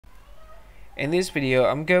In this video,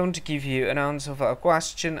 I'm going to give you an answer for a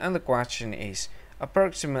question, and the question is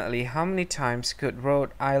approximately how many times could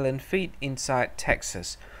Rhode Island fit inside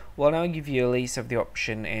Texas? Well, I'll give you a list of the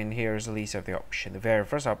option, and here's a list of the option. The very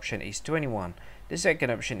first option is 21, the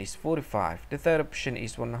second option is 45, the third option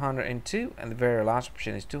is 102, and the very last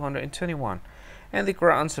option is 221. And the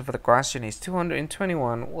correct answer for the question is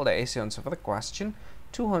 221. Well, that is the answer for the question,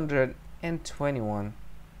 221.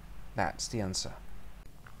 That's the answer.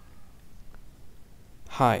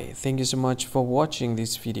 Hi, thank you so much for watching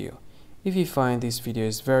this video. If you find this video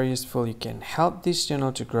is very useful, you can help this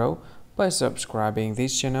channel to grow by subscribing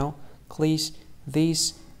this channel. Click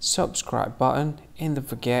this subscribe button and don't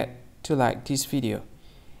forget to like this video.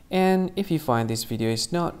 And if you find this video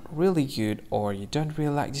is not really good, or you don't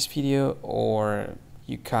really like this video, or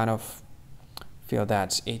you kind of feel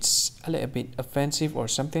that it's a little bit offensive or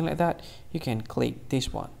something like that, you can click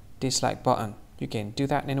this one, dislike button. You can do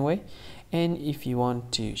that anyway. And if you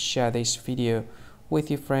want to share this video with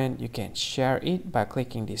your friend, you can share it by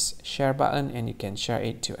clicking this share button, and you can share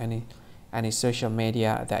it to any social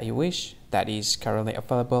media that you wish that is currently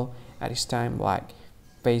available at this time, like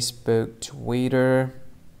Facebook, Twitter,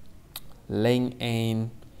 LinkedIn,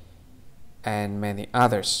 and many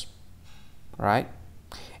others, right?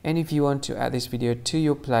 And if you want to add this video to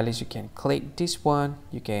your playlist, you can click this one.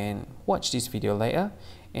 You can watch this video later,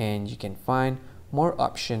 and you can find more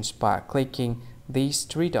options by clicking these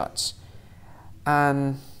three dots.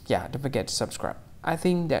 And yeah, don't forget to subscribe. I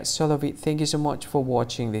think that's all of it. Thank you so much for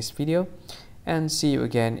watching this video, and see you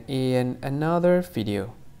again in another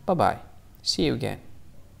video. Bye bye. See you again.